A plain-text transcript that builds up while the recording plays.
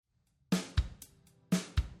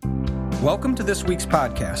Welcome to this week's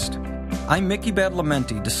podcast. I'm Mickey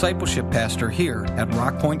Badalamenti, Discipleship Pastor here at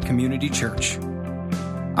Rock Point Community Church.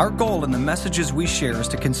 Our goal in the messages we share is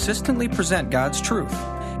to consistently present God's truth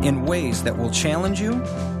in ways that will challenge you,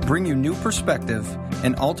 bring you new perspective,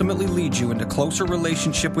 and ultimately lead you into closer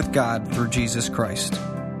relationship with God through Jesus Christ.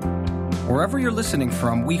 Wherever you're listening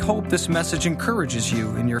from, we hope this message encourages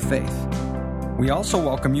you in your faith. We also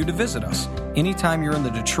welcome you to visit us anytime you're in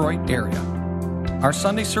the Detroit area. Our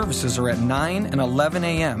Sunday services are at 9 and 11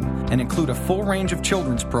 a.m. and include a full range of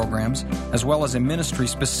children's programs, as well as a ministry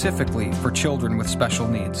specifically for children with special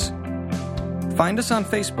needs. Find us on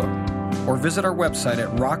Facebook or visit our website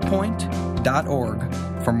at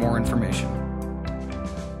rockpoint.org for more information.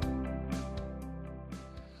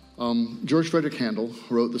 George Frederick Handel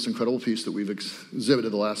wrote this incredible piece that we've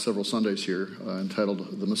exhibited the last several Sundays here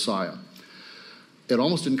entitled The Messiah. It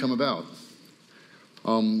almost didn't come about.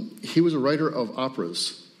 He was a writer of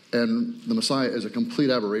operas, and The Messiah is a complete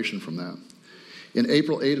aberration from that. In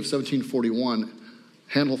April 8 of 1741,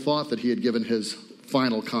 Handel thought that he had given his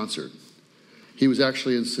final concert. He was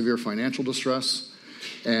actually in severe financial distress,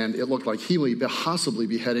 and it looked like he would possibly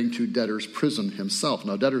be heading to debtor's prison himself.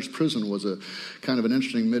 Now, debtor's prison was a kind of an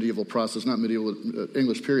interesting medieval process, not medieval,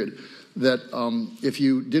 English period, that if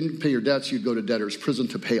you didn't pay your debts, you'd go to debtor's prison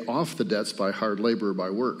to pay off the debts by hard labor or by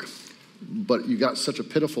work. But you got such a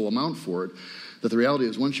pitiful amount for it that the reality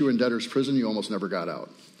is once you were in debtor's prison, you almost never got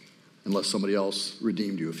out, unless somebody else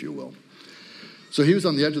redeemed you, if you will. So he was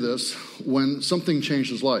on the edge of this when something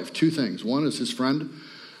changed his life. Two things. One is his friend,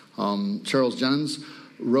 Charles Jennens,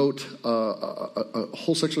 wrote a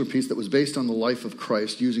whole secular piece that was based on the life of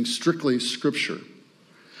Christ using strictly Scripture.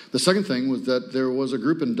 The second thing was that there was a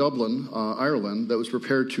group in Dublin, Ireland, that was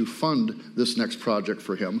prepared to fund this next project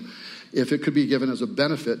for him if it could be given as a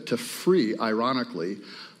benefit to free, ironically,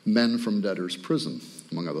 men from debtor's prison,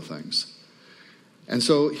 among other things. And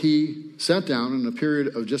so he sat down and in a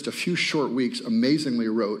period of just a few short weeks, amazingly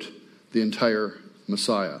wrote the entire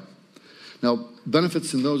Messiah. Now,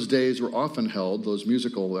 benefits in those days were often held, those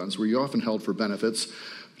musical events were often held for benefits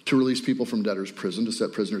to release people from debtor's prison, to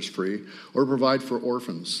set prisoners free, or provide for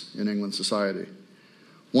orphans in England society.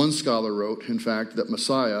 One scholar wrote, in fact, that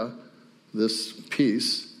Messiah, this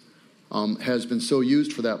piece, has been so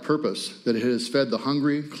used for that purpose that it has fed the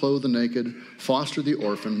hungry, clothed the naked, fostered the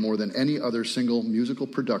orphan more than any other single musical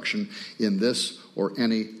production in this or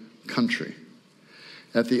any country.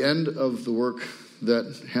 At the end of the work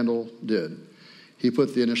that Handel did, he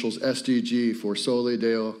put the initials SDG for Soli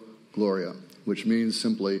Deo Gloria, which means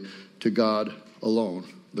simply, to God alone,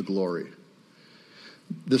 the glory.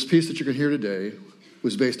 This piece that you're going to hear today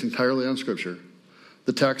was based entirely on Scripture.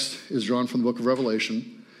 The text is drawn from the book of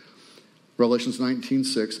Revelation. Revelations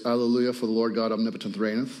 19:6, Alleluia, for the Lord God omnipotent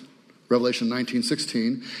reigneth. Revelation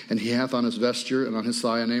 19:16, and he hath on his vesture and on his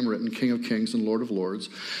thigh a name written, King of kings and Lord of lords.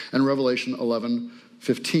 And Revelation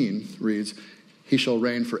 11:15 reads, he shall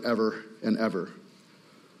reign forever and ever.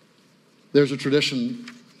 There's a tradition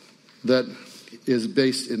that is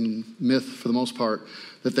based in myth for the most part,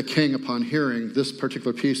 that the king, upon hearing this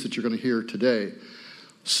particular piece that you're going to hear today,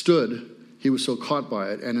 stood. He was so caught by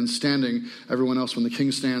it, and in standing, everyone else, when the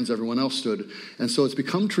king stands, everyone else stood. And so it's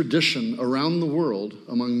become tradition around the world,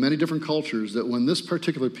 among many different cultures, that when this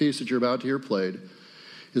particular piece that you're about to hear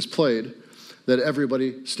is played, that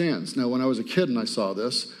everybody stands. Now, when I was a kid and I saw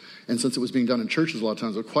this, and since it was being done in churches a lot of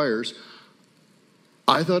times with choirs,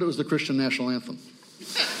 I thought it was the Christian national anthem.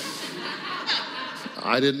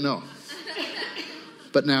 I didn't know.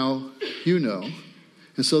 But now you know.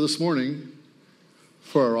 And so this morning,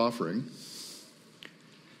 for our offering,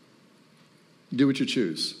 do what you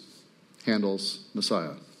choose. Handel's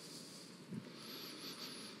Messiah.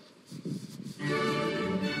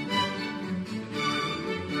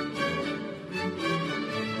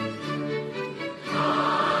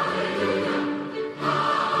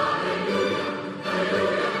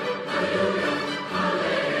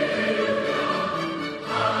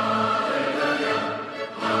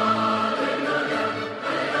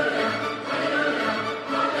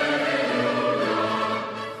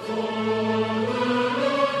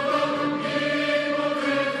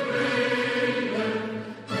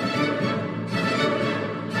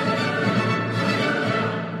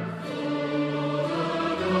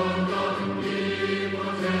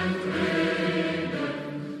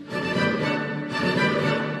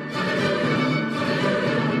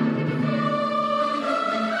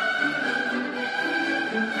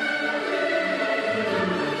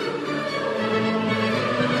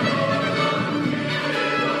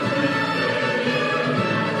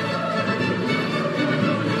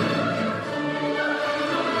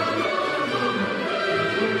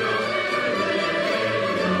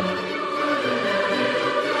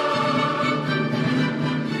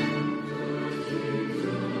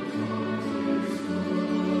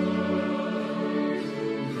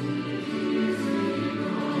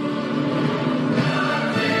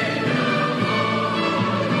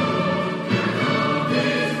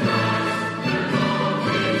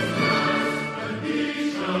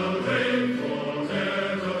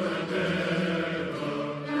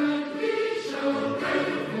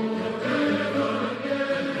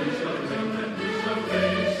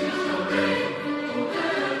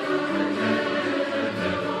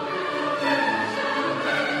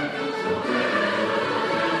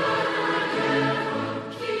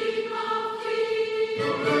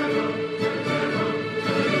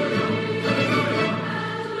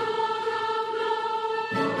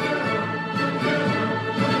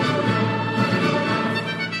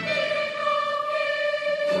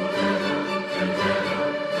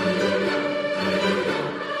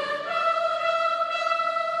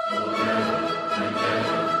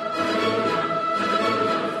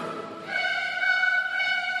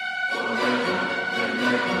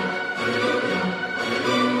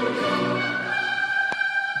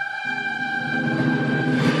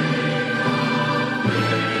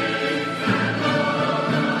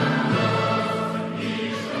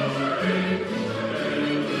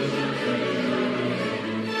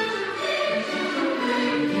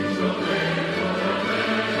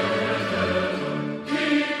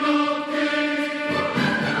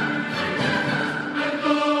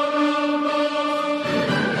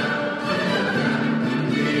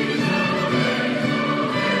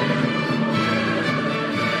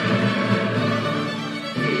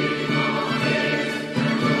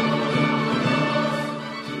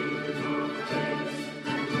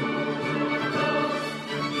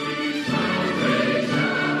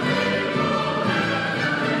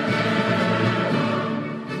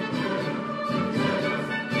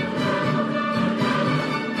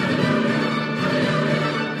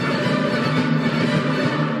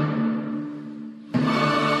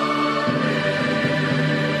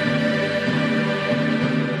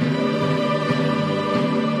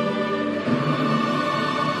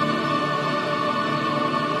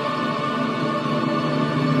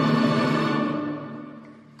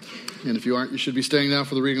 you aren't, you should be staying now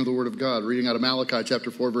for the reading of the Word of God, reading out of Malachi chapter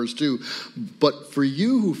 4, verse 2. But for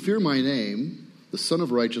you who fear my name, the Son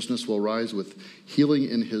of Righteousness will rise with healing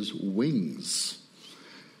in his wings.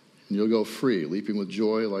 And you'll go free, leaping with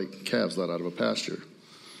joy like calves let out of a pasture.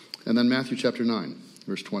 And then Matthew chapter 9,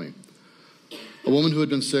 verse 20. A woman who had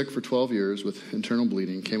been sick for 12 years with internal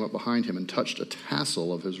bleeding came up behind him and touched a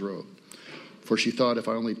tassel of his robe. For she thought, if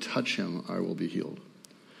I only touch him, I will be healed.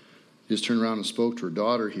 He just turned around and spoke to her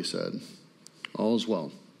daughter. He said, all is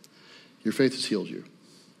well. Your faith has healed you.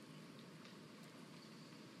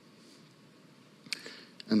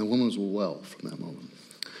 And the woman was well from that moment.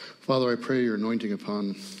 Father, I pray your anointing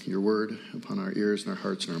upon your word, upon our ears and our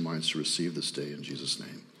hearts and our minds to receive this day in Jesus'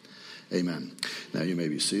 name. Amen. Now you may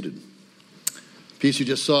be seated. The piece you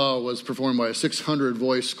just saw was performed by a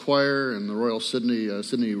 600-voice choir in the Royal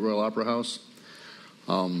Sydney Royal Opera House.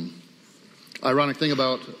 Ironic thing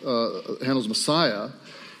about Handel's Messiah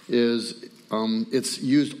is it's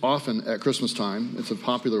used often at Christmas time. It's a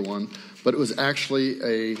popular one, but it was actually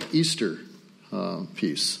a Easter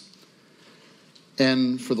piece.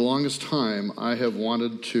 And for the longest time, I have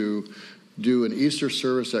wanted to do an Easter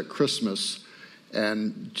service at Christmas,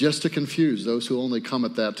 and just to confuse those who only come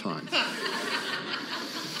at that time.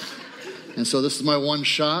 And so this is my one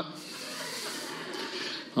shot.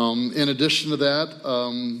 In addition to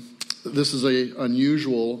that, this is an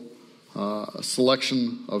unusual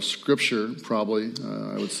selection of Scripture, probably,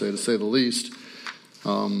 I would say, to say the least.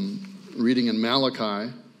 Reading in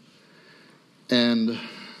Malachi and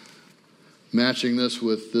matching this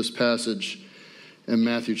with this passage in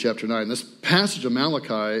Matthew chapter 9. This passage of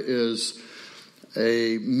Malachi is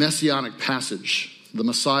a messianic passage. The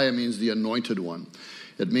Messiah means the anointed one.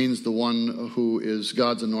 It means the one who is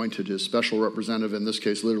God's anointed, his special representative, in this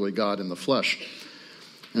case, literally God in the flesh.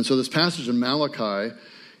 And so this passage in Malachi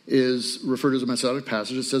is referred to as a messianic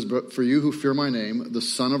passage. It says, but for you who fear my name, the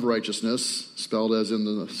Son of Righteousness, spelled as in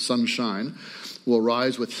the sunshine, will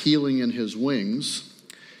rise with healing in his wings,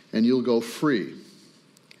 and you'll go free,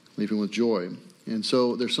 leaping with joy. And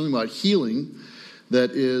so there's something about healing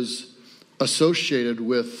that is associated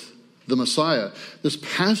with the Messiah. This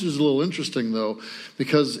passage is a little interesting, though,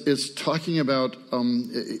 because it's talking about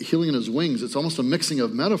healing in his wings. It's almost a mixing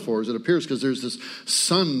of metaphors, it appears, because there's this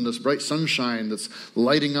sun, this bright sunshine that's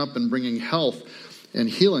lighting up and bringing health and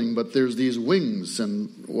healing, but there's these wings,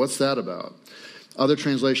 and what's that about? Other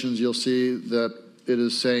translations, you'll see that it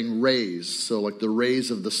is saying rays, so like the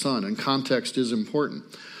rays of the sun, and context is important.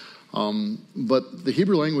 But the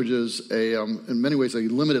Hebrew language is, in many ways, a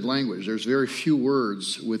limited language. There's very few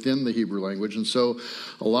words within the Hebrew language, and so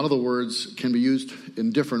a lot of the words can be used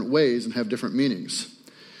in different ways and have different meanings.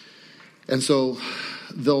 And so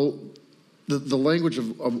though the language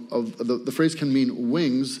of the phrase can mean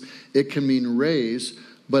wings, it can mean rays,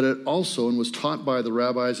 but it also, and was taught by the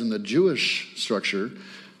rabbis in the Jewish structure,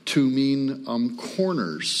 to mean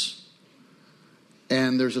corners.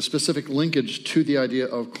 And there's a specific linkage to the idea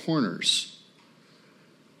of corners.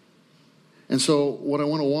 And so what I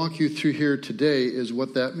want to walk you through here today is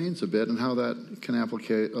what that means a bit and how that can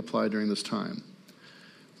apply during this time.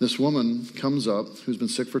 This woman comes up who's been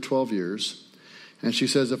sick for 12 years, and she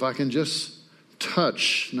says, if I can just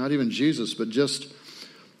touch, not even Jesus, but just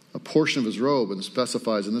a portion of his robe, and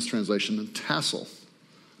specifies in this translation, a tassel.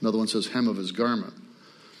 Another one says hem of his garment.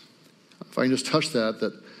 If I can just touch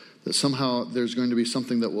that somehow there's going to be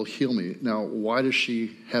something that will heal me. Now, why does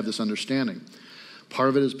she have this understanding? Part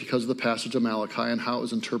of it is because of the passage of Malachi and how it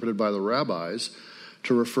was interpreted by the rabbis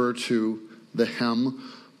to refer to the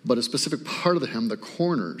hem, but a specific part of the hem, the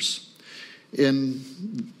corners.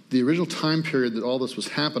 In the original time period that all this was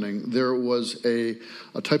happening, there was a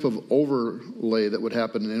type of overlay that would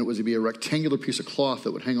happen, and it would be a rectangular piece of cloth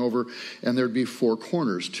that would hang over, and there'd be four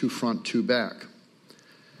corners, two front, two back.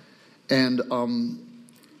 And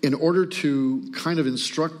in order to kind of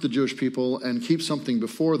instruct the Jewish people and keep something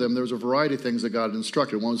before them, there was a variety of things that God had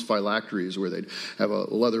instructed. One was phylacteries, where they'd have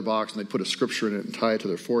a leather box and they'd put a scripture in it and tie it to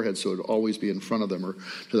their forehead so it would always be in front of them, or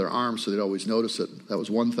to their arms so they'd always notice it. That was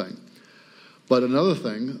one thing. But another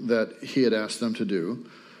thing that he had asked them to do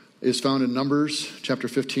is found in Numbers chapter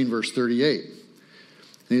 15, verse 38.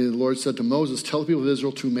 And the Lord said to Moses, tell the people of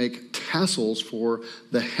Israel to make tassels for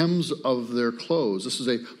the hems of their clothes. This is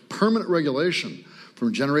a permanent regulation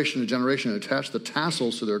from generation to generation, to attach the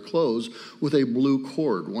tassels to their clothes with a blue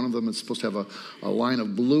cord. One of them is supposed to have a line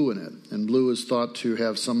of blue in it. And blue is thought to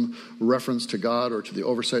have some reference to God or to the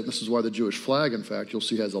oversight. This is why the Jewish flag, in fact, you'll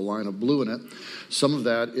see has a line of blue in it. Some of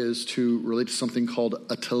that is to relate to something called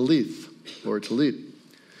a talith, or a talit.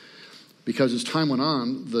 Because as time went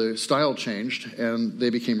on, the style changed and they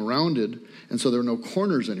became rounded, and so there were no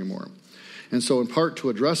corners anymore. And so in part to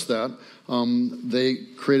address that, they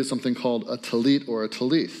created something called a talit or a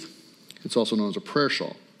talith. It's also known as a prayer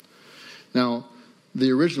shawl. Now,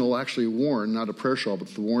 the original actually worn, not a prayer shawl, but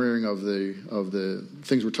the wearing of the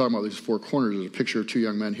things we're talking about, these four corners. There's a picture of two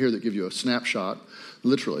young men here that give you a snapshot,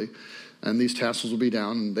 literally. And these tassels will be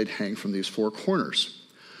down, and they'd hang from these four corners.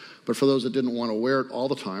 But for those that didn't want to wear it all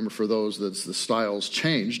the time, or for those that the styles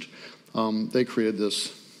changed, they created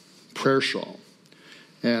this prayer shawl.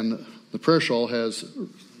 And the prayer shawl has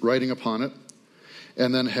writing upon it,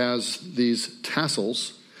 and then has these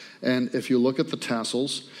tassels. And if you look at the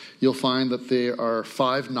tassels, you'll find that there are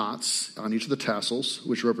 5 knots on each of the tassels,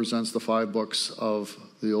 which represents the 5 books of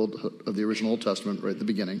the original Old Testament right at the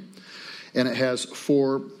beginning. And it has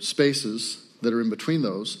 4 spaces that are in between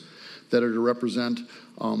those that are to represent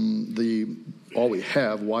all we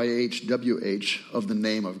have, YHWH, of the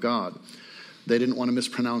name of God. They didn't want to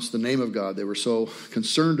mispronounce the name of God. They were so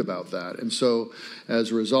concerned about that. And so,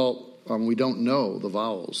 as a result, we don't know the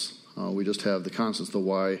vowels. We just have the consonants, the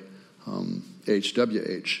Y,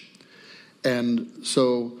 HWH. And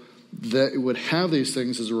so that it would have these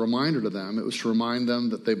things as a reminder to them. It was to remind them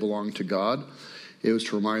that they belonged to God. It was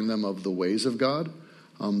to remind them of the ways of God.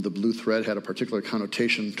 The blue thread had a particular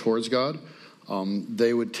connotation towards God.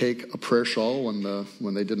 They would take a prayer shawl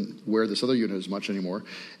when they didn't wear this other unit as much anymore,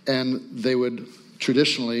 and they would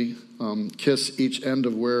traditionally kiss each end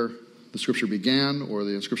of where the scripture began, or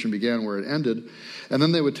the inscription began where it ended, and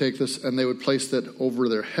then they would take this and they would place that over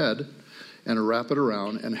their head and wrap it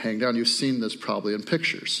around and hang down. You've seen this probably in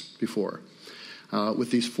pictures before,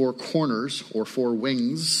 with these 4 corners or 4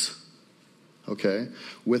 wings, okay,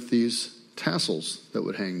 with these tassels that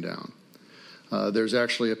would hang down. There's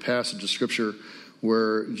actually a passage of Scripture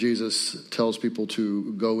where Jesus tells people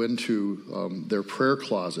to go into their prayer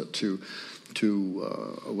closet to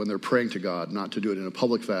when they're praying to God, not to do it in a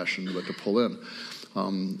public fashion, but to pull in.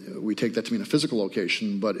 We take that to mean a physical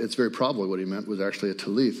location, but it's very probably what he meant was actually a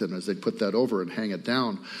talith, and as they put that over and hang it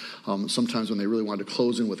down, sometimes when they really wanted to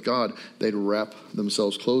close in with God, they'd wrap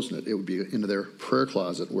themselves close in it. It would be into their prayer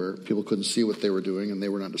closet where people couldn't see what they were doing and they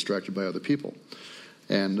were not distracted by other people.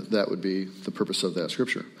 And that would be the purpose of that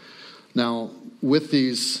scripture. Now, with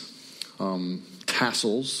these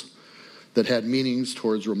tassels that had meanings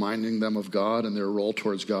towards reminding them of God and their role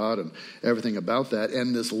towards God and everything about that,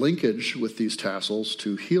 and this linkage with these tassels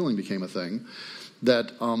to healing became a thing,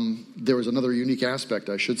 that there was another unique aspect,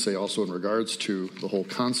 I should say, also in regards to the whole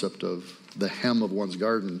concept of the hem of one's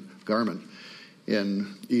garment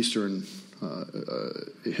in Eastern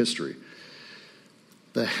history.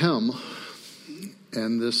 The hem,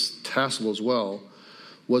 and this tassel as well,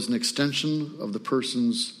 was an extension of the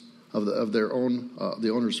person's of their own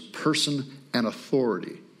the owner's person and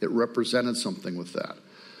authority. It represented something with that.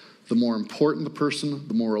 The more important the person,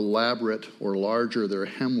 the more elaborate or larger their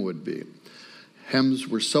hem would be. Hems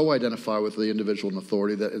were so identified with the individual and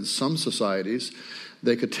authority that in some societies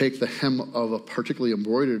they could take the hem of a particularly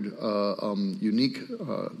embroidered, unique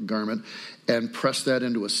garment and press that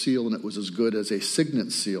into a seal, and it was as good as a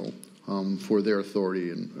signet seal for their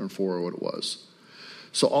authority and for what it was.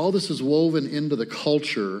 So all this is woven into the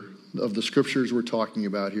culture of the scriptures we're talking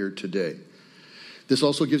about here today. This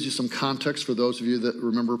also gives you some context for those of you that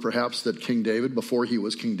remember perhaps that King David, before he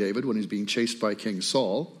was King David, when he's being chased by King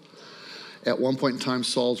Saul, at one point in time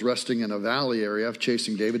Saul's resting in a valley area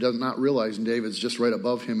chasing David, does not realizing David's just right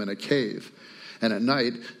above him in a cave. And at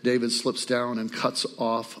night, David slips down and cuts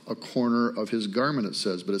off a corner of his garment, it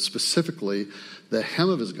says, but it's specifically the hem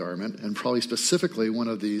of his garment, and probably specifically one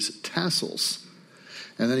of these tassels.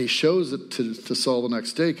 And then he shows it to Saul the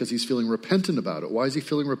next day because he's feeling repentant about it. Why is he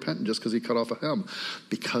feeling repentant? Just because he cut off a hem?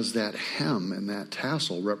 Because that hem and that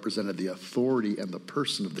tassel represented the authority and the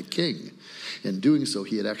person of the king. In doing so,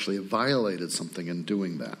 he had actually violated something in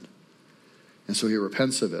doing that. And so he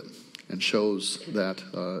repents of it and shows that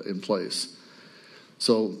in place.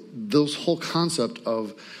 So this whole concept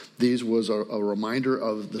of these was a reminder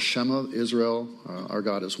of the Shema, Israel, our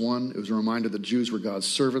God is one. It was a reminder that Jews were God's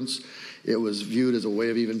servants. It was viewed as a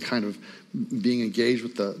way of even kind of being engaged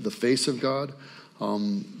with the face of God.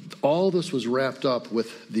 All this was wrapped up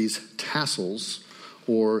with these tassels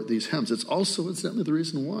or these hems. It's also incidentally the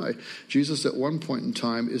reason why Jesus at one point in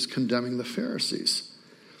time is condemning the Pharisees.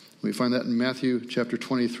 We find that in Matthew chapter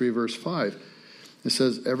 23, verse 5. It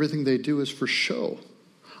says, everything they do is for show.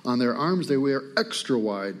 On their arms they wear extra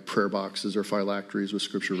wide prayer boxes or phylacteries with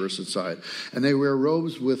scripture verses inside. And they wear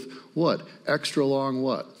robes with what? Extra long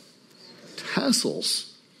what?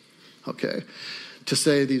 Tassels. Okay. To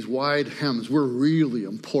say these wide hems, we're really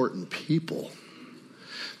important people.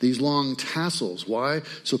 these long tassels. Why?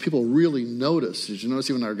 So people really notice. Did you notice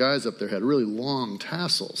even our guys up there had really long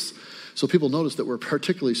tassels? So people notice that we're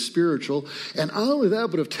particularly spiritual. And not only that,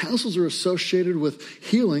 but if tassels are associated with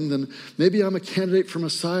healing, then maybe I'm a candidate for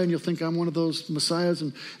Messiah, and you'll think I'm one of those Messiahs,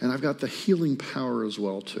 and I've got the healing power as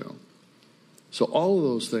well, too. So all of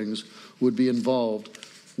those things would be involved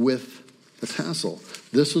with the tassel.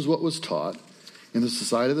 This is what was taught in the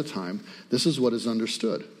society of the time. This is what is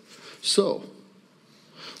understood. So,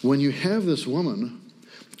 when you have this woman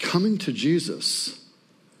coming to Jesus,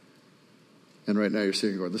 and right now you're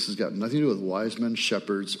sitting going, this has got nothing to do with wise men,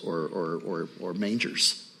 shepherds, or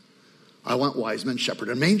mangers. I want wise men, shepherd,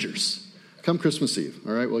 and mangers. Come Christmas Eve,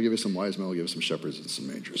 all right? We'll give you some wise men, we'll give you some shepherds and some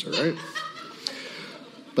mangers, all right?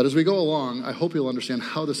 But as we go along, I hope you'll understand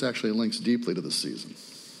how this actually links deeply to the season.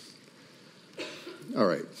 All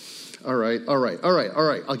right.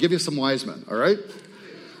 I'll give you some wise men, all right?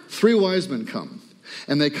 3 wise men come,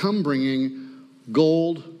 and they come bringing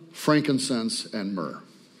gold, frankincense, and myrrh.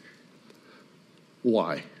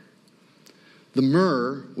 Why? The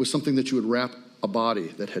myrrh was something that you would wrap a body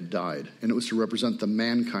that had died, and it was to represent the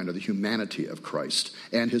mankind or the humanity of Christ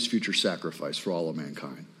and his future sacrifice for all of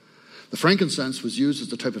mankind. The frankincense was used as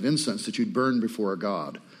the type of incense that you'd burn before a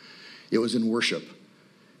god. It was in worship.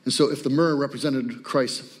 And so if the myrrh represented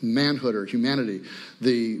Christ's manhood or humanity,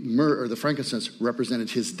 the myrrh or the frankincense represented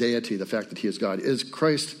his deity, the fact that he is God. Is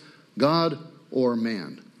Christ God or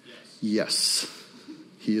man? Yes.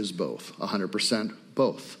 He is both, 100%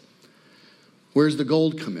 both. Where's the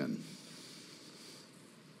gold come in?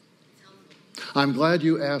 I'm glad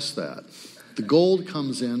you asked that. The gold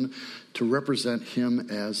comes in to represent him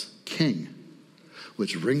as king,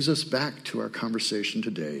 which brings us back to our conversation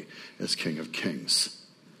today as King of Kings.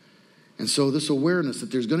 And so this awareness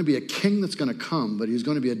that there's going to be a king that's going to come, but he's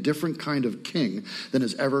going to be a different kind of king than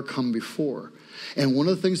has ever come before. And one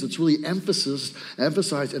of the things that's really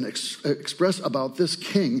emphasized and expressed about this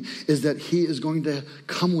king is that he is going to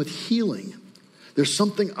come with healing. There's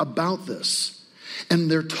something about this.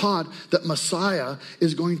 And they're taught that Messiah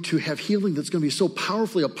is going to have healing that's going to be so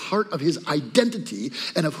powerfully a part of his identity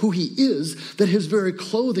and of who he is that his very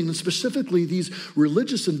clothing, and specifically these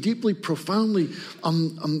religious and deeply, profoundly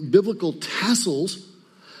biblical tassels,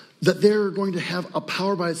 that they're going to have a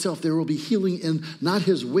power by itself. There will be healing in not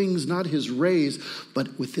his wings, not his rays,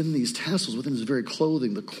 but within these tassels, within his very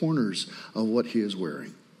clothing, the corners of what he is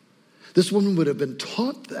wearing. This woman would have been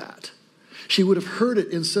taught that. She would have heard it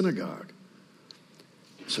in synagogue.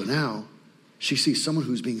 So now she sees someone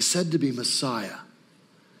who's being said to be Messiah.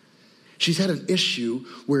 She's had an issue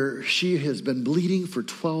where she has been bleeding for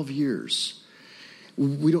 12 years.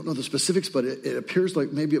 We don't know the specifics, but it appears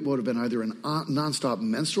like maybe it would have been either a nonstop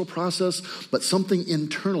menstrual process, but something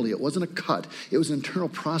internally. It wasn't a cut. It was an internal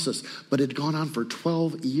process, but it had gone on for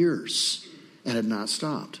 12 years and had not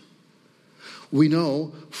stopped. We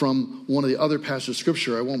know from one of the other passages of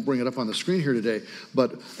Scripture, I won't bring it up on the screen here today,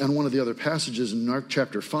 but in one of the other passages in Mark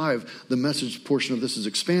chapter 5, the message portion of this is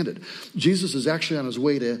expanded. Jesus is actually on his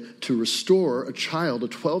way to restore a child, a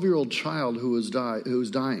 12-year-old child who is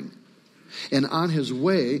dying. And on his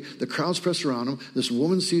way, the crowds press around him. This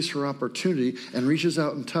woman sees her opportunity and reaches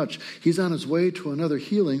out and touch. He's on his way to another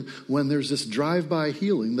healing when there's this drive-by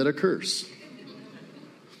healing that occurs.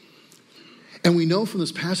 And we know from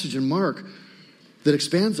this passage in Mark that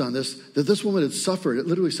expands on this, that this woman had suffered. It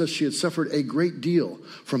literally says she had suffered a great deal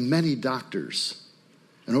from many doctors.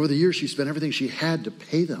 And over the years, she spent everything she had to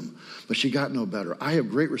pay them, but she got no better. I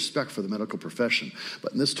have great respect for the medical profession,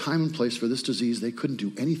 but in this time and place for this disease, they couldn't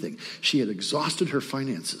do anything. She had exhausted her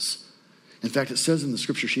finances. In fact, it says in the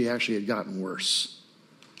Scripture she actually had gotten worse.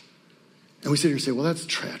 And we sit here and say, well, that's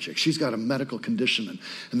tragic. She's got a medical condition,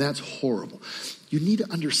 and that's horrible. You need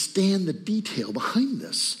to understand the detail behind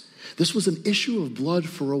this. This was an issue of blood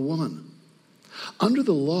for a woman. Under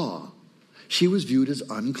the law, she was viewed as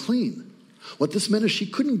unclean. What this meant is she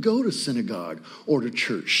couldn't go to synagogue or to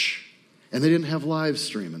church. And they didn't have live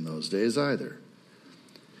stream in those days either.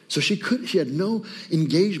 So she had no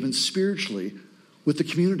engagement spiritually with the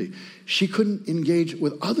community. She couldn't engage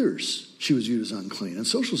with others. She was viewed as unclean in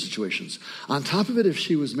social situations. On top of it, if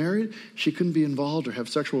she was married, she couldn't be involved or have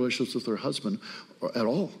sexual relationships with her husband at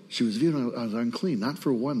all. She was viewed as unclean, not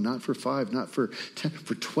for 1, not for 5, not for 10,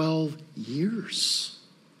 for 12 years.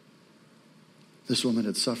 This woman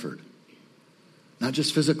had suffered, not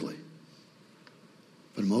just physically,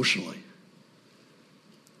 but emotionally,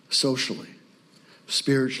 socially,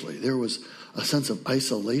 spiritually. There was a sense of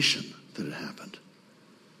isolation that had happened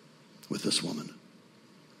with this woman.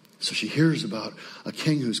 So she hears about a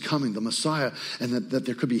king who's coming, the Messiah, and that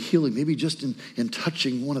there could be healing, maybe just in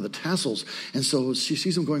touching one of the tassels. And so she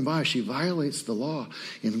sees him going by. She violates the law.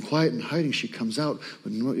 In quiet and hiding, she comes out,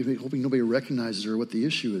 hoping nobody recognizes her, what the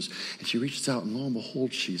issue is. And she reaches out, and lo and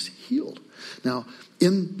behold, she's healed. Now,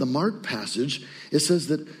 in the Mark passage, it says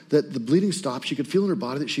that the bleeding stopped. She could feel in her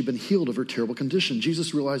body that she'd been healed of her terrible condition.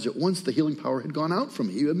 Jesus realized that once the healing power had gone out from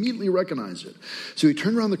me, he immediately recognized it. So he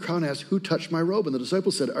turned around the crowd and asked, "Who touched my robe?" And the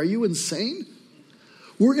disciples said, "Are you insane?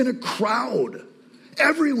 We're in a crowd.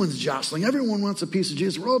 Everyone's jostling. Everyone wants a piece of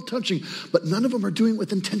Jesus. We're all touching, but none of them are doing it with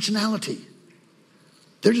intentionality.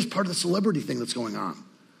 They're just part of the celebrity thing that's going on.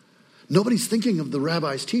 Nobody's thinking of the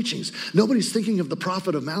rabbi's teachings. Nobody's thinking of the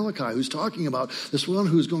prophet of Malachi who's talking about this one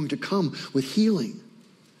who's going to come with healing."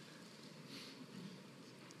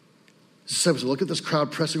 So look at this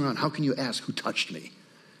crowd pressing around. How can you ask who touched me?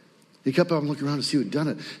 He kept on looking around to see who had done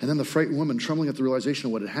it. And then the frightened woman, trembling at the realization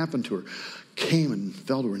of what had happened to her, came and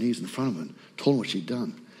fell to her knees in front of him and told him what she'd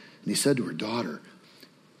done. And he said to her, "Daughter."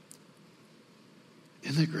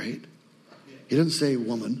 Isn't that great? He doesn't say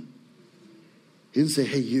woman. He didn't say,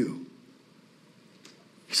 "Hey, you."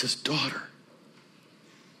 He says, "Daughter."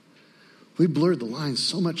 We blurred the lines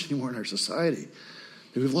so much anymore in our society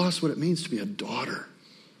that we've lost what it means to be a daughter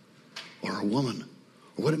or a woman,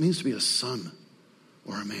 or what it means to be a son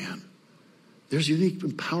or a man. There's unique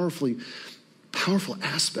and powerful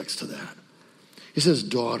aspects to that. He says,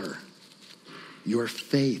 "Daughter, your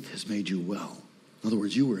faith has made you well." In other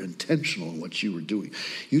words, you were intentional in what you were doing.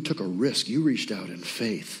 You took a risk. You reached out in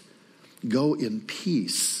faith. Go in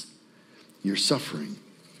peace. Your suffering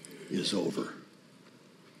is over.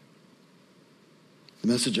 The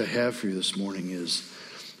message I have for you this morning is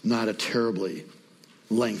not a terribly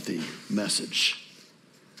lengthy message.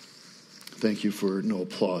 Thank you for no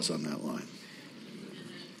applause on that line.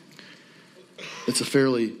 It's a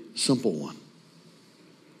fairly simple one.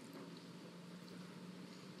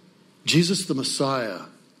 Jesus the Messiah,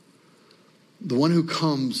 the one who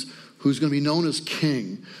comes, who's going to be known as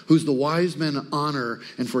King, who's the wise men honor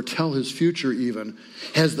and foretell his future even,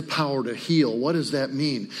 has the power to heal. What does that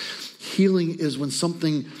mean? Healing is when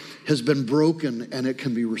something has been broken and it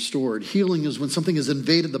can be restored. Healing is when something has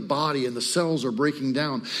invaded the body and the cells are breaking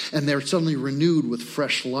down and they're suddenly renewed with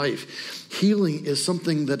fresh life. Healing is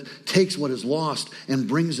something that takes what is lost and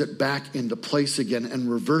brings it back into place again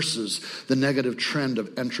and reverses the negative trend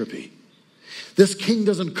of entropy. This king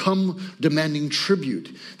doesn't come demanding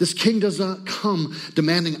tribute. This king does not come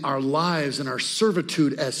demanding our lives and our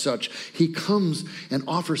servitude as such. He comes and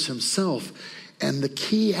offers himself. And the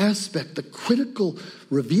key aspect, the critical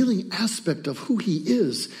revealing aspect of who he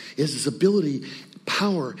is his ability,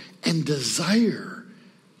 power, and desire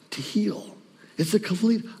to heal. It's the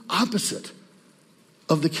complete opposite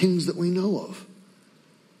of the kings that we know of.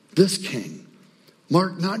 This king,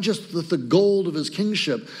 marked not just with the gold of his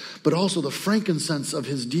kingship, but also the frankincense of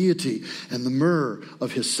his deity and the myrrh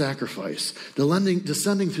of his sacrifice,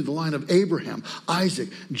 descending through the line of Abraham, Isaac,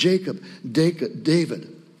 Jacob,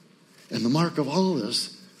 David. And the mark of all of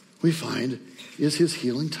this, we find, is his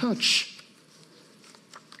healing touch.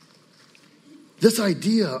 This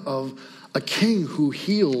idea of a king who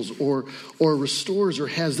heals or restores or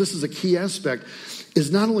has, this is a key aspect,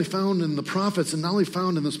 is not only found in the prophets and not only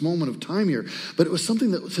found in this moment of time here, but it was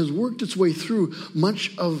something that has worked its way through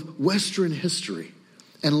much of Western history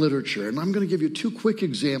and literature. And I'm going to give you two quick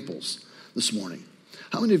examples this morning.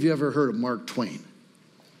 How many of you ever heard of Mark Twain?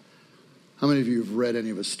 How many of you have read any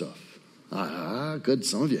of his stuff? Good.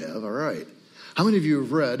 Some of you have. All right. How many of you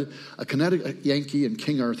have read A Connecticut Yankee in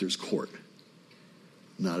King Arthur's Court?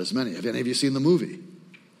 Not as many. Have any of you seen the movie?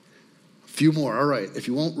 A few more. All right. If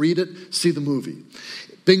you won't read it, see the movie.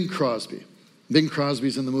 Bing Crosby. Bing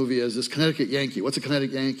Crosby's in the movie as this Connecticut Yankee. What's a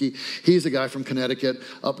Connecticut Yankee? He's a guy from Connecticut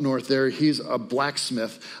up north there. He's a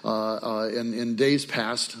blacksmith in days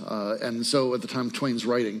past. And so at the time Twain's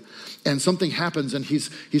writing. And something happens and he's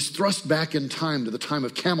thrust back in time to the time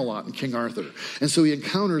of Camelot and King Arthur. And so he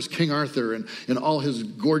encounters King Arthur in all his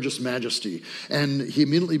gorgeous majesty. And he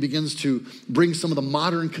immediately begins to bring some of the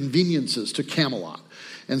modern conveniences to Camelot.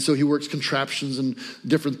 And so he works contraptions and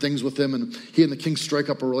different things with him, and he and the king strike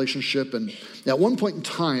up a relationship. And at one point in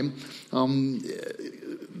time,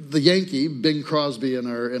 the Yankee, Bing Crosby in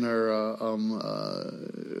our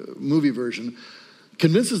movie version,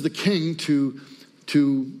 convinces the king to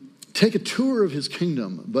take a tour of his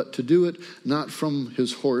kingdom, but to do it not from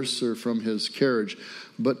his horse or from his carriage,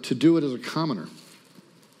 but to do it as a commoner.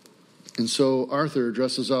 And so Arthur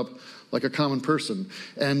dresses up like a common person.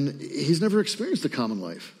 And he's never experienced the common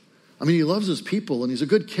life. I mean, he loves his people and he's a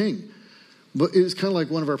good king. But it's kind of like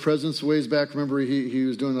one of our presidents ways back. Remember, he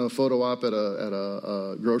was doing a photo op at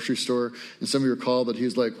a grocery store, and some of you recall that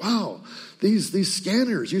he's like, "Wow, these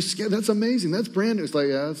scanners, that's amazing. That's brand new." It's like,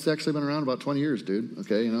 yeah, it's actually been around about 20 years, dude.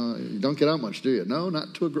 Okay, you don't get out much, do you? No,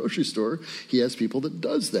 not to a grocery store. He has people that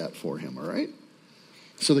does that for him. All right.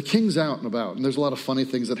 So the king's out and about, and there's a lot of funny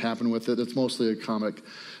things that happen with it. It's mostly a comic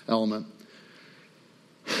element,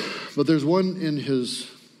 but there's one in his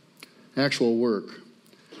actual work.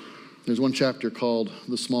 There's one chapter called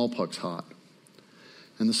The Smallpox Hut.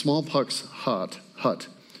 And the Smallpox Hut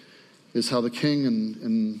is how the king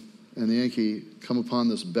and the Yankee come upon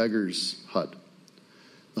this beggar's hut.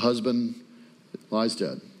 The husband lies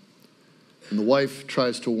dead. And the wife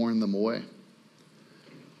tries to warn them away.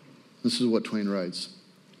 This is what Twain writes.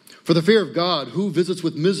 For the fear of God, who visits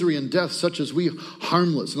with misery and death such as we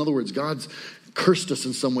harmless. In other words, God's cursed us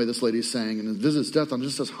in some way, this lady's saying, and visits death on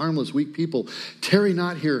just us harmless, weak people. Tarry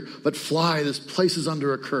not here, but fly. This place is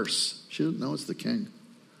under a curse. She doesn't know it's the king.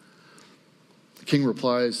 The king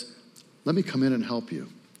replies, let me come in and help you.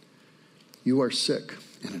 You are sick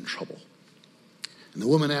and in trouble. And the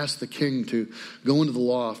woman asked the king to go into the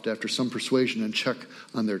loft after some persuasion and check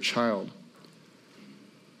on their child.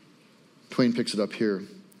 Twain picks it up here.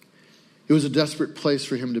 It was a desperate place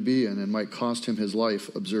for him to be in and might cost him his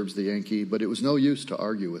life, observes the Yankee, but it was no use to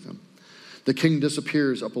argue with him. The king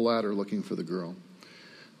disappears up a ladder looking for the girl.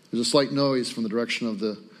 There's a slight noise from the direction of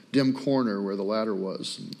the dim corner where the ladder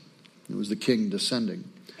was. It was the king descending.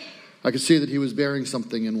 I could see that he was bearing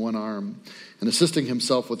something in one arm and assisting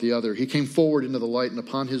himself with the other. He came forward into the light, and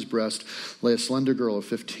upon his breast lay a slender girl of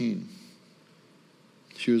 15.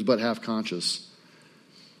 She was but half conscious.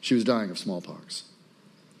 She was dying of smallpox.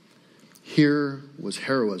 Here was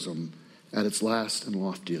heroism at its last and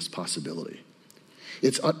loftiest possibility,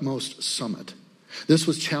 its utmost summit. This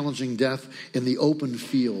was challenging death in the open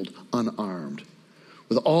field, unarmed.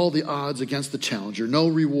 With all the odds against the challenger, no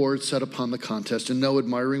reward set upon the contest, and no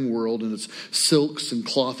admiring world in its silks and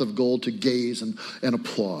cloth of gold to gaze and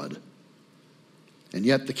applaud. And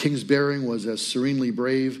yet the king's bearing was as serenely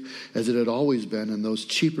brave as it had always been in those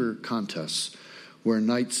cheaper contests where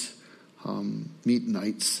knights meet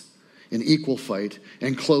knights in equal fight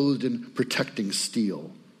and clothed in protecting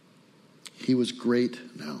steel. He was great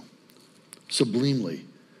now, sublimely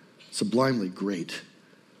great.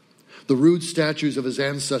 The rude statues of his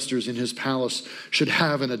ancestors in his palace should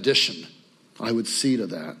have an addition. I would see to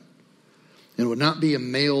that. And it would not be a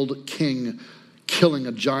mailed king killing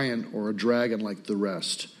a giant or a dragon like the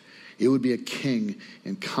rest. It would be a king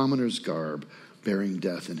in commoner's garb bearing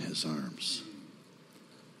death in his arms.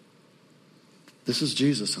 This is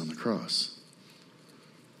Jesus on the cross.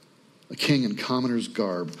 A king in commoner's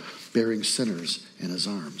garb bearing sinners in his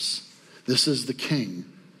arms. This is the king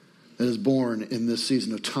that is born in this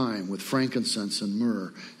season of time with frankincense and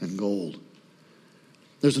myrrh and gold.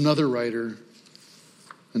 There's another writer,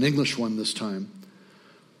 an English one this time,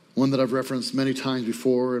 one that I've referenced many times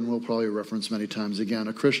before and will probably reference many times again,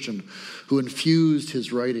 a Christian who infused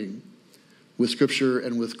his writing with scripture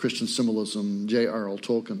and with Christian symbolism, J.R.R.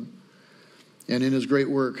 Tolkien. And in his great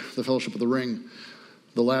work, The Fellowship of the Ring,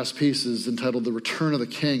 the last piece is entitled The Return of the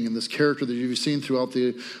King. And this character that you've seen throughout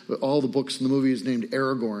all the books and the movies named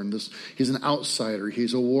Aragorn. He's an outsider.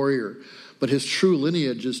 He's a warrior. But his true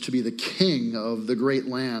lineage is to be the king of the great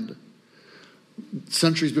land.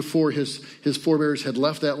 Centuries before, his forebears had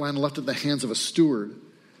left that land and left it in the hands of a steward.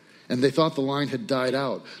 And they thought the line had died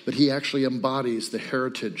out. But he actually embodies the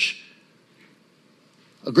heritage.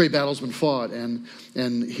 A great battle's been fought, and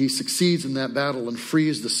he succeeds in that battle and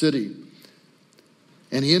frees the city.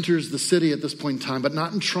 And he enters the city at this point in time, but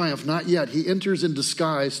not in triumph, not yet. He enters in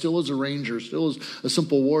disguise, still as a ranger, still as a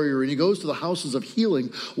simple warrior, and he goes to the houses of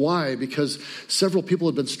healing. Why? Because several people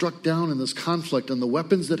had been struck down in this conflict, and the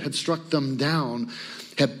weapons that had struck them down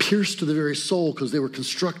had pierced to the very soul because they were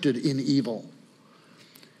constructed in evil.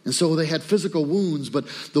 And so they had physical wounds, but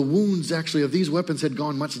the wounds actually of these weapons had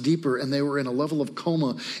gone much deeper, and they were in a level of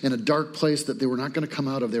coma in a dark place that they were not going to come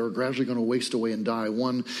out of. They were gradually going to waste away and die.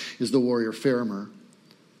 One is the warrior Faramir,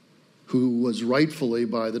 who was rightfully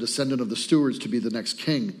by the descendant of the stewards to be the next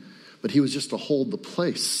king, but he was just to hold the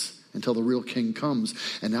place until the real king comes.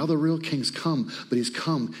 And now the real king's come, but he's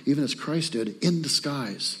come, even as Christ did, in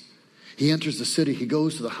disguise. He enters the city. He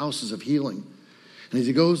goes to the houses of healing. And as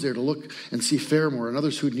he goes there to look and see Faramir and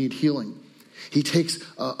others who need healing, he takes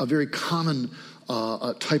a very common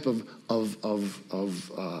type of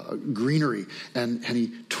greenery and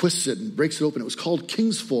he twists it and breaks it open. It was called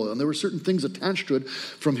kingsfoil, and there were certain things attached to it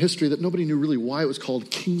from history that nobody knew really why it was called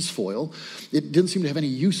kingsfoil. It didn't seem to have any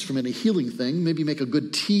use from any healing thing. Maybe make a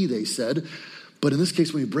good tea, they said. But in this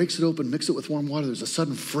case, when he breaks it open, mix it with warm water, there's a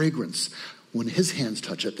sudden fragrance when his hands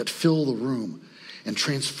touch it that fill the room and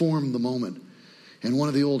transform the moment. And one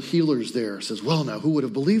of the old healers there says, well, now, who would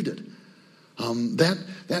have believed it?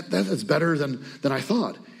 That is better than I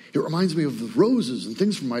thought. It reminds me of the roses and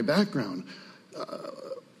things from my background.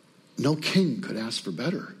 No king could ask for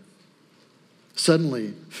better.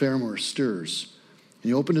 Suddenly, Faramir stirs. And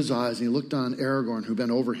he opened his eyes and he looked on Aragorn, who bent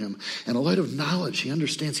over him. And a light of knowledge, he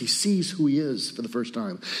understands, he sees who he is for the first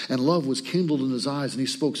time. And love was kindled in his eyes, and he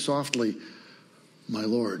spoke softly, my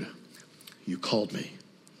lord, you called me.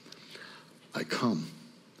 I come.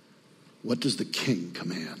 What does the king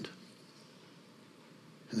command?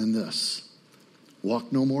 And then this,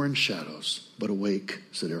 walk no more in shadows, but awake,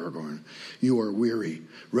 said Aragorn. You are weary.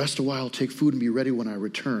 Rest a while, take food, and be ready when I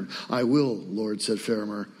return. I will, Lord, said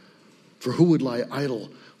Faramir. For who would lie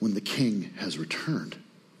idle when the king has returned?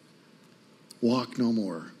 Walk no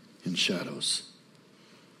more in shadows,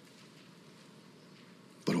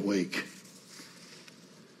 but awake.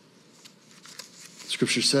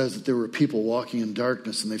 Scripture says that there were people walking in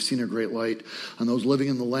darkness, and they've seen a great light. On those living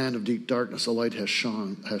in the land of deep darkness, a light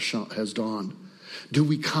has dawned. Do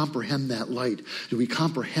we comprehend that light? Do we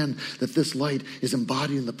comprehend that this light is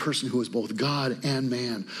embodying the person who is both God and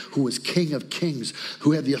man, who is King of kings,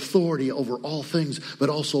 who had the authority over all things, but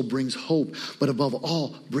also brings hope, but above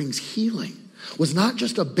all brings healing? Was not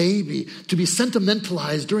just a baby to be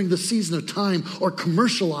sentimentalized during the season of time or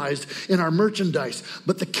commercialized in our merchandise,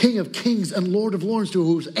 but the King of kings and Lord of lords, to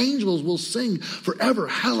whose angels will sing forever,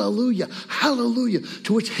 hallelujah, hallelujah,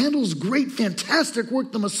 to which handles great, fantastic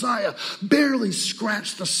work the Messiah barely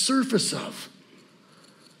scratched the surface of.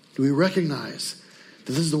 Do we recognize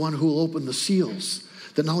that this is the one who will open the seals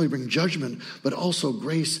that not only bring judgment, but also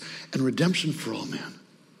grace and redemption for all men?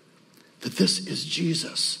 That this is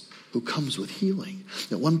Jesus, who comes with healing.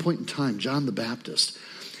 At one point in time, John the Baptist,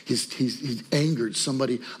 he's angered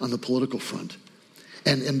somebody on the political front.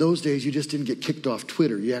 And in those days, you just didn't get kicked off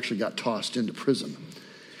Twitter. You actually got tossed into prison.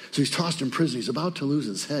 So he's tossed in prison. He's about to lose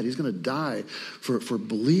his head. He's going to die for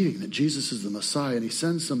believing that Jesus is the Messiah. And he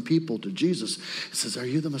sends some people to Jesus and says, are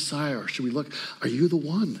you the Messiah? Or should we look, are you the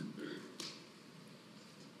one?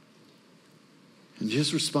 And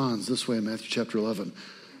Jesus responds this way in Matthew chapter 11.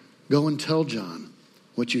 Go and tell John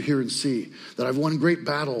what you hear and see, that I've won great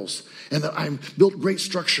battles, and that I've built great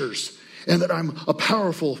structures, and that I'm a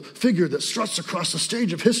powerful figure that struts across the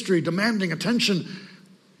stage of history demanding attention.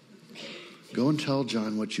 Go and tell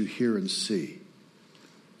John what you hear and see.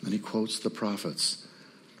 Then he quotes the prophets.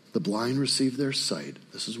 The blind receive their sight.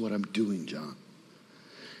 This is what I'm doing, John.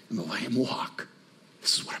 And the lame walk.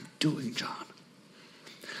 This is what I'm doing, John.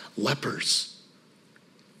 Lepers,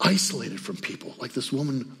 isolated from people, like this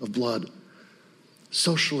woman of blood,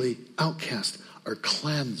 socially outcast, are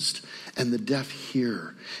cleansed, and the deaf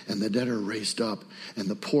hear, and the dead are raised up, and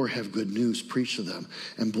the poor have good news preached to them.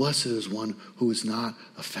 And blessed is one who is not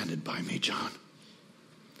offended by me, John.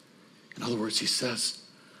 In other words, he says,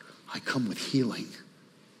 I come with healing.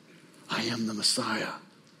 I am the Messiah.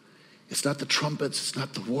 It's not the trumpets, it's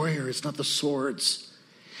not the warrior, it's not the swords.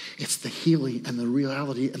 It's the healing and the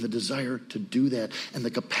reality and the desire to do that and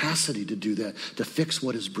the capacity to do that, to fix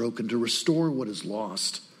what is broken, to restore what is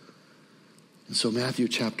lost. And so Matthew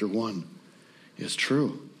chapter 1 is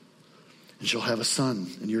true. And she'll have a son,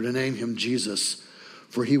 and you're to name him Jesus,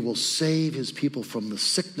 for he will save his people from the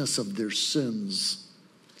sickness of their sins.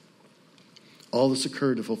 All this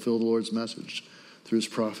occurred to fulfill the Lord's message through his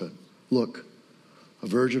prophet. Look, a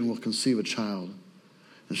virgin will conceive a child,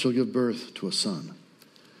 and she'll give birth to a son.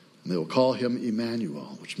 And they will call him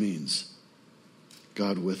Emmanuel, which means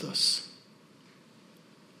God with us.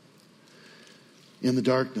 In the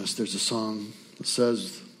darkness, there's a song that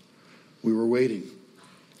says, we were waiting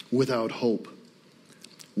without hope,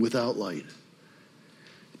 without light.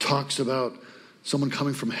 It talks about someone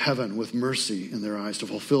coming from heaven with mercy in their eyes to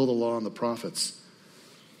fulfill the law and the prophets,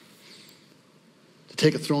 to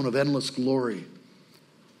take a throne of endless glory.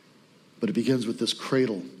 But it begins with this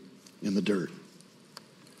cradle in the dirt.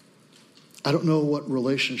 I don't know what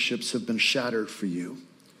relationships have been shattered for you.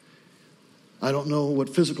 I don't know what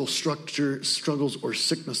physical struggles or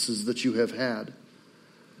sicknesses that you have had.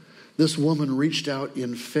 This woman reached out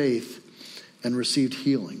in faith and received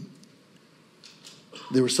healing.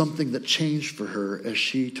 There was something that changed for her as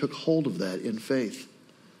she took hold of that in faith.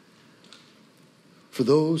 For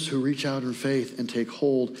those who reach out in faith and take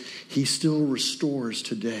hold, he still restores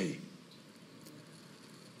today.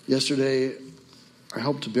 Yesterday, I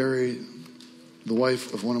helped to bury the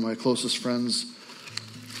wife of one of my closest friends,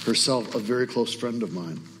 herself a very close friend of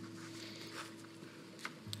mine.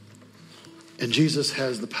 And Jesus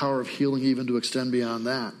has the power of healing even to extend beyond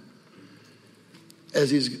that. As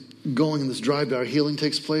he's going in this drive-by, healing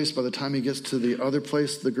takes place. By the time he gets to the other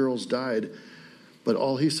place, the girl's died. But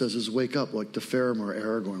all he says is, wake up, like to Faram or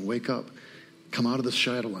Aragorn, wake up. Come out of the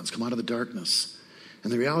Shadowlands, come out of the darkness.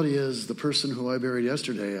 And the reality is, the person who I buried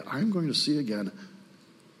yesterday, I'm going to see again.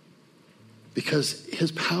 Because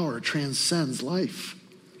his power transcends life.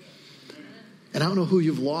 And I don't know who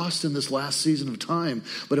you've lost in this last season of time,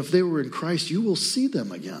 but if they were in Christ, you will see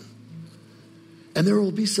them again. And there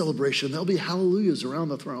will be celebration. There'll be hallelujahs around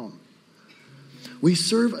the throne. We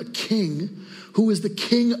serve a king who is the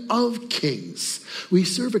King of kings. We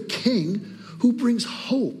serve a king who brings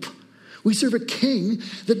hope. We serve a king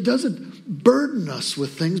that doesn't burden us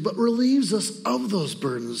with things, but relieves us of those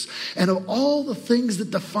burdens. And of all the things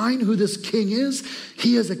that define who this king is,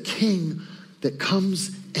 he is a king that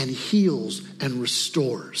comes and heals and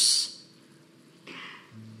restores.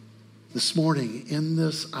 This morning, in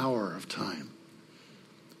this hour of time,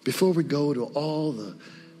 before we go to all the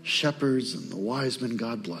shepherds and the wise men,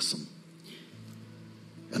 God bless them,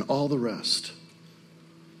 and all the rest,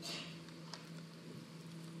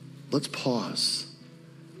 let's pause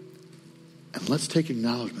and let's take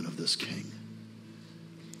acknowledgement of this king.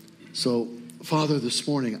 So, Father, this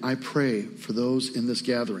morning, I pray for those in this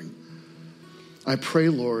gathering. I pray,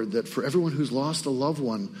 Lord, that for everyone who's lost a loved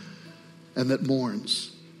one and that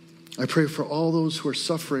mourns, I pray for all those who are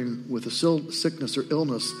suffering with a sickness or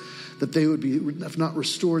illness, that they would be, if not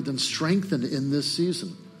restored, then strengthened in this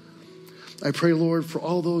season. I pray, Lord, for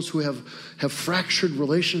all those who have fractured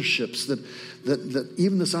relationships, that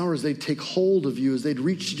even this hour as they take hold of you, as they'd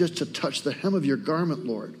reach just to touch the hem of your garment,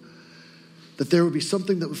 Lord, that there would be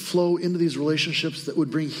something that would flow into these relationships that would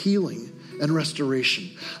bring healing and restoration.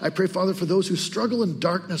 I pray, Father, for those who struggle in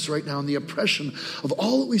darkness right now and the oppression of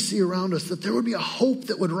all that we see around us, that there would be a hope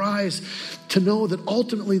that would rise to know that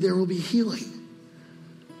ultimately there will be healing.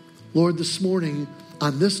 Lord, this morning,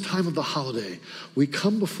 on this time of the holiday, we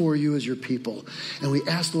come before you as your people, and we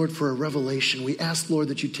ask, Lord, for a revelation. We ask, Lord,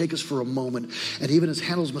 that you take us for a moment, and even as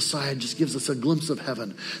Handel's Messiah just gives us a glimpse of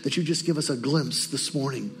heaven, that you just give us a glimpse this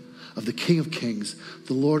morning of the King of Kings,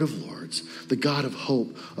 the Lord of Lords, the God of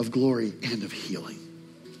hope, of glory, and of healing.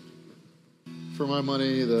 For my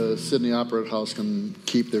money, the Sydney Opera House can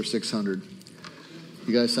keep their 600.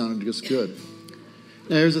 You guys sounded just good.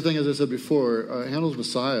 Now, here's the thing, as I said before, Handel's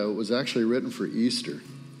Messiah was actually written for Easter.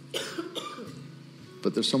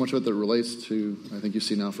 But there's so much of it that relates to, I think you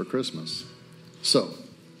see now, for Christmas. So,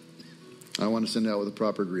 I want to send out with a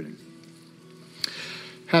proper greeting.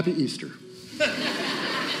 Happy Easter.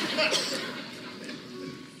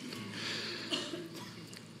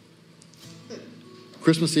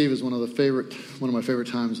 Christmas Eve is one of my favorite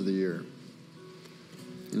times of the year.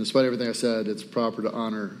 And despite everything I said, it's proper to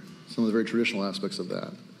honor some of the very traditional aspects of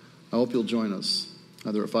that. I hope you'll join us,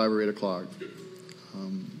 either at 5 or 8 o'clock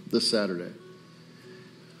this Saturday.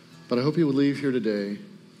 But I hope you would leave here today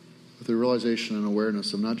with a realization and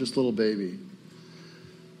awareness of not just little baby,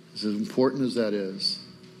 as important as that is,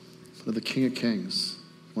 but of the King of Kings,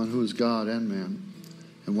 one who is God and man,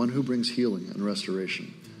 and one who brings healing and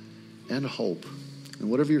restoration and hope. And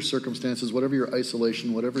whatever your circumstances, whatever your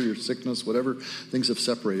isolation, whatever your sickness, whatever things have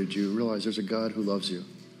separated you, realize there's a God who loves you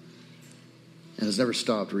and has never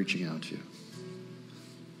stopped reaching out to you.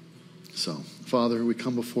 So, Father, we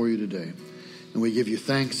come before you today, and we give you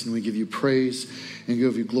thanks, and we give you praise, and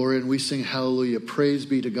give you glory, and we sing hallelujah. Praise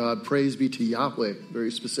be to God. Praise be to Yahweh, very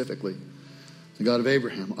specifically, the God of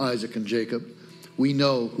Abraham, Isaac, and Jacob. We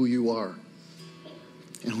know who you are,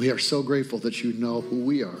 and we are so grateful that you know who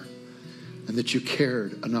we are, and that you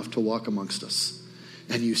cared enough to walk amongst us,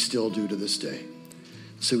 and you still do to this day.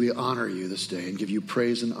 So we honor you this day and give you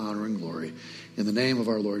praise and honor and glory in the name of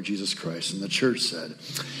our Lord Jesus Christ. And the church said,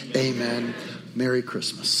 Amen. Merry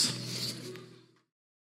Christmas.